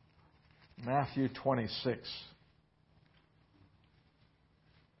 Matthew 26.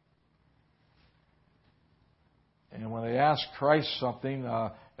 And when they ask Christ something,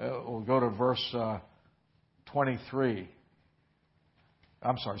 we'll go to verse 23.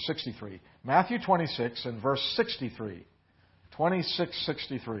 I'm sorry, 63. Matthew 26 and verse 63.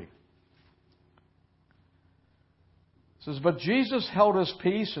 26:63. It says, But Jesus held His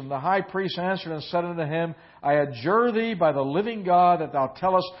peace, and the high priest answered and said unto Him, I adjure Thee by the living God that Thou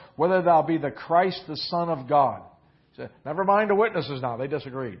tell us whether Thou be the Christ, the Son of God. He said, never mind the witnesses now. They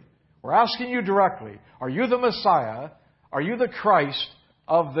disagreed. We're asking you directly. Are you the Messiah? Are you the Christ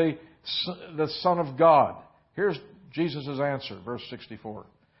of the Son of God? Here's Jesus' answer, verse 64.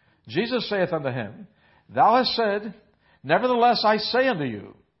 Jesus saith unto him, Thou hast said, Nevertheless I say unto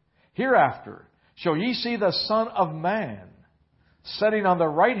you, hereafter shall ye see the Son of Man sitting on the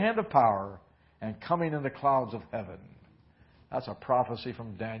right hand of power and coming in the clouds of heaven. That's a prophecy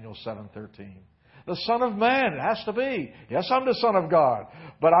from Daniel 7:13. The Son of Man, it has to be. Yes, I'm the Son of God,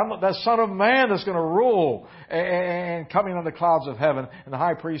 but I'm the Son of Man that's going to rule and coming on the clouds of heaven. And the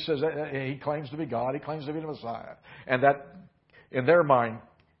high priest says he claims to be God, he claims to be the Messiah. And that, in their mind,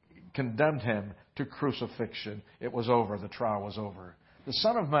 condemned him to crucifixion. It was over. The trial was over. The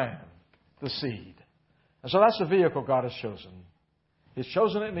Son of Man, the seed. And so that's the vehicle God has chosen. He's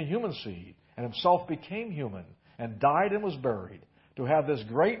chosen it in the human seed, and Himself became human and died and was buried to have this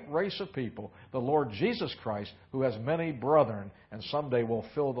great race of people, the Lord Jesus Christ, who has many brethren, and someday will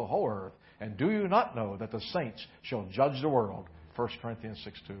fill the whole earth. And do you not know that the saints shall judge the world? 1 Corinthians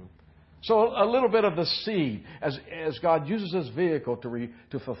 6:2. So a little bit of the seed as God uses His vehicle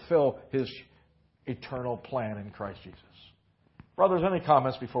to fulfill His eternal plan in Christ Jesus. Brothers, any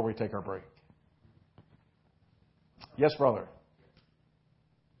comments before we take our break? Yes, brother.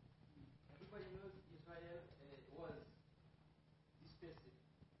 Everybody knows Israel was dispensed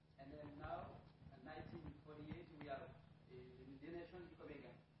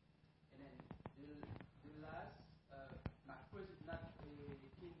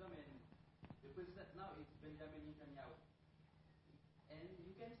Benjamin Netanyahu. And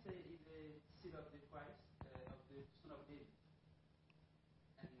you can say it's the seed of the Christ, of the son of David.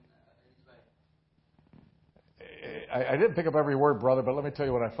 And Israel. I didn't pick up every word, brother, but let me tell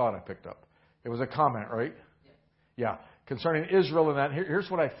you what I thought I picked up. It was a comment, right? Yes. Yeah. Concerning Israel and that,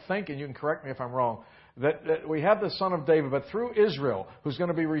 here's what I think, and you can correct me if I'm wrong, that we have the son of David, but through Israel, who's going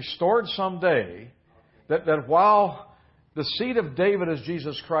to be restored someday, that while the seed of David is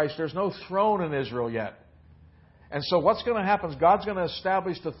Jesus Christ, there's no throne in Israel yet. And so what's going to happen is God's going to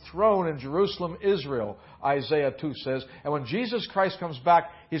establish the throne in Jerusalem, Israel, Isaiah 2 says. And when Jesus Christ comes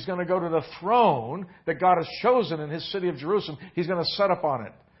back, He's going to go to the throne that God has chosen in His city of Jerusalem. He's going to set up on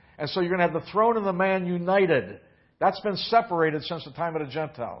it. And so you're going to have the throne and the man united. That's been separated since the time of the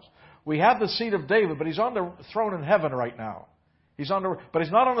Gentiles. We have the seed of David, but He's on the throne in heaven right now. But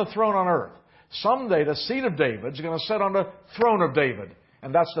He's not on the throne on earth. Someday the seed of David is going to sit on the throne of David.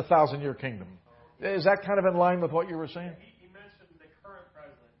 And that's the 1,000-year kingdom. Is that kind of in line with what you were saying? He mentioned the current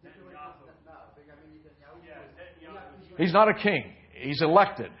president, Netanyahu. He's not a king. He's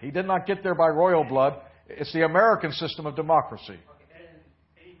elected. He did not get there by royal blood. It's the American system of democracy.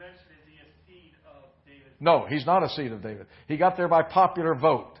 No, he's not a seed of David. He got there by popular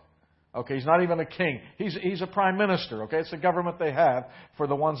vote. Okay, he's not even a king. He's a prime minister. Okay, it's the government they have for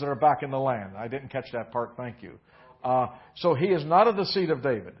the ones that are back in the land. I didn't catch that part. Thank you. So he is not of the seed of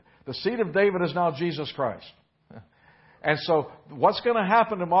David. The seed of David is now Jesus Christ. And so what's going to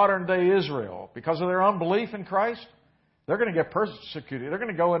happen to modern day Israel because of their unbelief in Christ? They're going to get persecuted. They're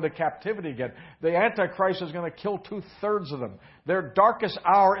going to go into captivity again. The Antichrist is going to kill 2/3 of them. Their darkest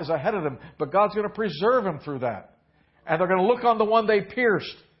hour is ahead of them, but God's going to preserve them through that. And they're going to look on the one they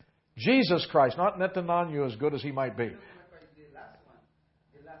pierced, Jesus Christ, not Netanyahu, as good as he might be. The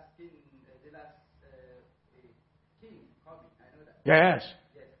last king, coming. I know that. Yes.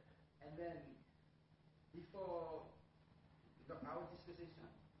 Yes. And then before our dispensation,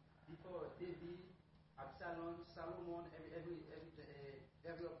 before David, Absalom, Solomon, every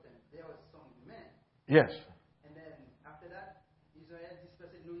of them, there was some men. Yes. And then after that, Israel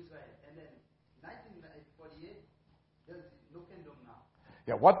dispersed New Israel. And then 1948, there's no kingdom now.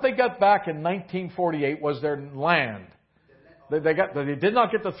 Yeah, what they got back in 1948 was their land. They did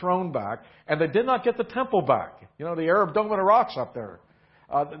not get the throne back, and they did not get the temple back. You know, the Arab Dome of the Rocks up there.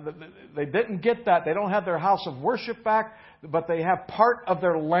 They didn't get that. They don't have their house of worship back, but they have part of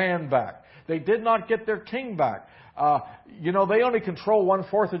their land back. They did not get their king back. They only control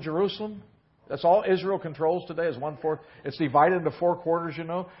 1/4 of Jerusalem. That's all Israel controls today is 1/4. It's divided into 4 quarters, you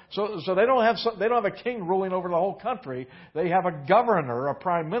know. So they don't have a king ruling over the whole country. They have a governor, a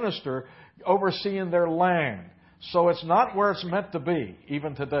prime minister, overseeing their land. So it's not where it's meant to be,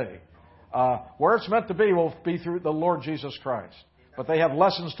 even today. Where it's meant to be will be through the Lord Jesus Christ. But they have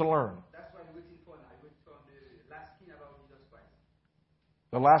lessons to learn. That's what I'm waiting for now. I'm waiting for the last king about Jesus Christ.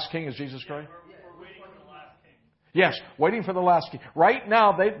 The last king is Jesus Christ? We're waiting for the last king. Yes, waiting for the last king. Right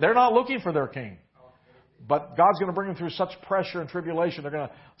now, they're not looking for their king. But God's going to bring them through such pressure and tribulation, they're going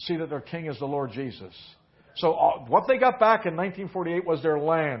to see that their king is the Lord Jesus. So what they got back in 1948 was their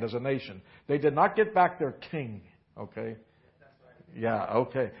land as a nation. They did not get back their king. Okay? Yeah,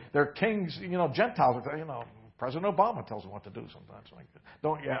 okay. Their kings, Gentiles, President Obama tells them what to do sometimes.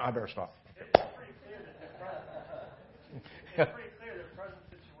 I better stop. It's pretty clear that the present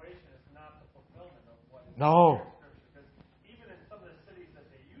situation is not the fulfillment of what is No. in Scripture. Because even in some of the cities that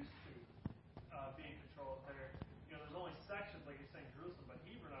they used to be in control, there's only sections, like you're saying, Jerusalem, but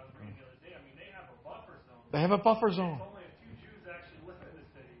Hebron, I was reading the other day, they have a buffer zone. They have a buffer zone. There's only a few Jews actually live in the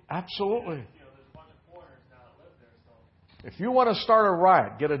city. Absolutely. There's a bunch of foreigners now that live there. So If you want to start a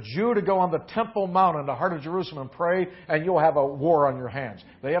riot, get a Jew to go on the Temple Mount in the heart of Jerusalem and pray, and you'll have a war on your hands.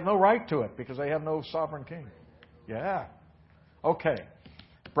 They have no right to it because they have no sovereign king. Yeah. Okay.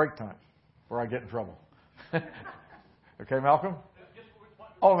 Break time, or I get in trouble. Okay, Malcolm?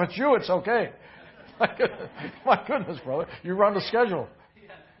 Oh, if it's you, it's okay. My goodness, brother. You run the schedule. You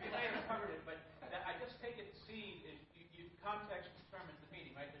may have covered it, but I just take it seed is context determines the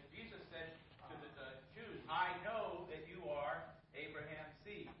meaning, right? Because Jesus said to the Jews, I know that you are Abraham's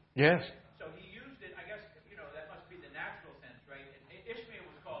seed. Yes. So he used it, I guess, that must be the natural sense, right? And Ishmael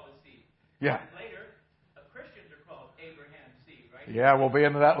was called a seed. Yeah. And later, Christians are called Abraham's seed, right? Yeah, we'll be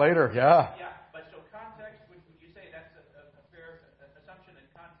into that later. Yeah. Yeah, but so context, would you say that's a fair assumption that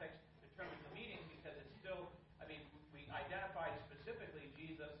context determines the meaning because it's still, we identified specifically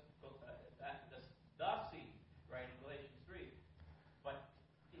Jesus, the seed, right, in Galatians 3. But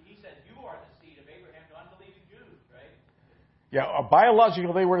he said, you are the seed of Abraham to unbelieving Jews, right? Yeah,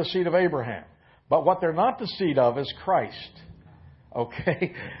 biologically they were the seed of Abraham. But what they're not the seed of is Christ.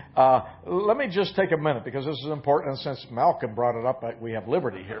 Okay. Let me just take a minute because this is important. And since Malcolm brought it up, we have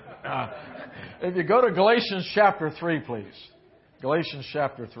liberty here. If you go to Galatians chapter 3, please. Galatians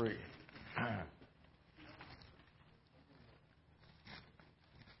chapter 3.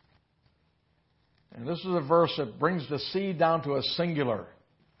 And this is a verse that brings the seed down to a singular.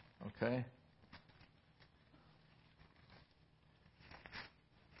 Okay?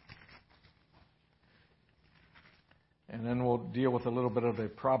 And then we'll deal with a little bit of the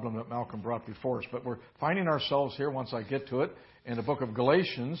problem that Malcolm brought before us. But we're finding ourselves here, once I get to it, in the book of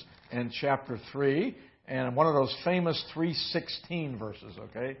Galatians and chapter 3. And one of those famous 3:16 verses,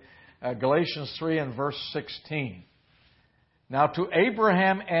 okay? Galatians 3 and verse 16. Now to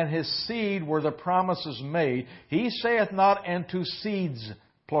Abraham and his seed were the promises made. He saith not, and to seeds,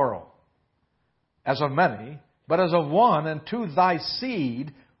 plural, as of many, but as of one, and to thy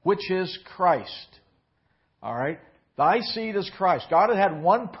seed, which is Christ. All right? Thy seed is Christ. God had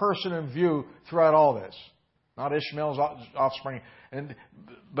one person in view throughout all this. Not Ishmael's offspring.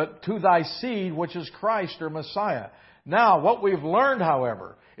 But to thy seed, which is Christ or Messiah. Now, what we've learned,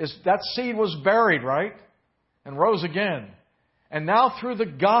 however, is that seed was buried, right? And rose again. And now through the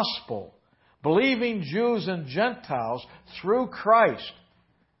gospel, believing Jews and Gentiles through Christ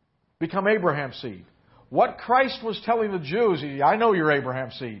become Abraham's seed. What Christ was telling the Jews, I know you're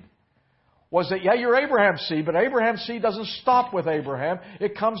Abraham's seed, was that, yeah, you're Abraham's seed, but Abraham's seed doesn't stop with Abraham.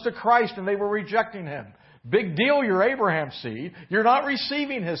 It comes to Christ, and they were rejecting Him. Big deal, you're Abraham's seed. You're not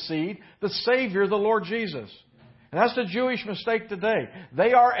receiving His seed, the Savior, the Lord Jesus. And that's the Jewish mistake today.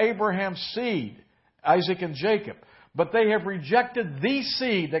 They are Abraham's seed, Isaac and Jacob. But they have rejected the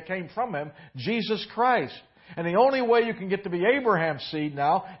seed that came from him, Jesus Christ. And the only way you can get to be Abraham's seed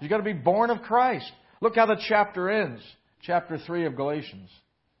now, you've got to be born of Christ. Look how the chapter ends. Chapter 3 of Galatians.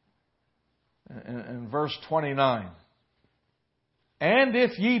 In verse 29. And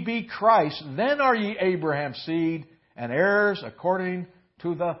if ye be Christ, then are ye Abraham's seed and heirs according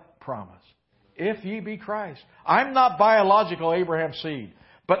to the promise. If ye be Christ. I'm not biological Abraham's seed,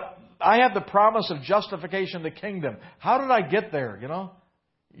 but I have the promise of justification of the kingdom. How did I get there, you know?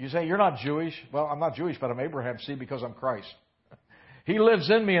 You say, you're not Jewish. Well, I'm not Jewish, but I'm Abraham's seed because I'm Christ. He lives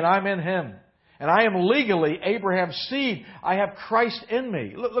in me and I'm in Him. And I am legally Abraham's seed. I have Christ in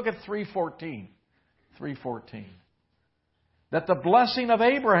me. Look at 3:14. 3:14. That the blessing of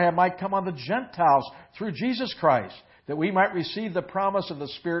Abraham might come on the Gentiles through Jesus Christ, that we might receive the promise of the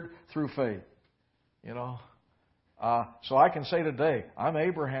Spirit through faith. You know? So I can say today, I'm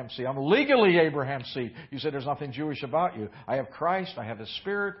Abraham's seed. I'm legally Abraham's seed. You say there's nothing Jewish about you. I have Christ, I have His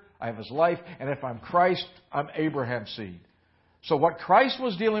Spirit, I have His life, and if I'm Christ, I'm Abraham's seed. So what Christ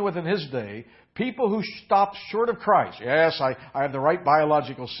was dealing with in His day, people who stopped short of Christ. Yes, I have the right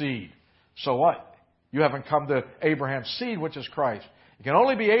biological seed. So what? You haven't come to Abraham's seed, which is Christ. You can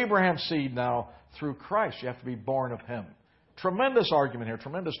only be Abraham's seed now through Christ. You have to be born of Him. Tremendous argument here.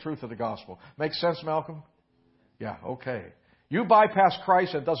 Tremendous truth of the gospel. Make sense, Malcolm? Yeah, okay. You bypass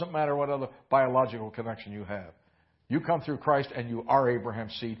Christ, it doesn't matter what other biological connection you have. You come through Christ and you are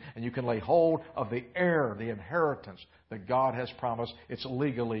Abraham's seed, and you can lay hold of the heir, the inheritance that God has promised. It's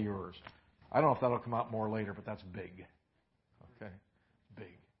legally yours. I don't know if that'll come out more later, but that's big. Okay?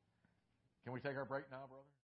 Big. Can we take our break now, brother?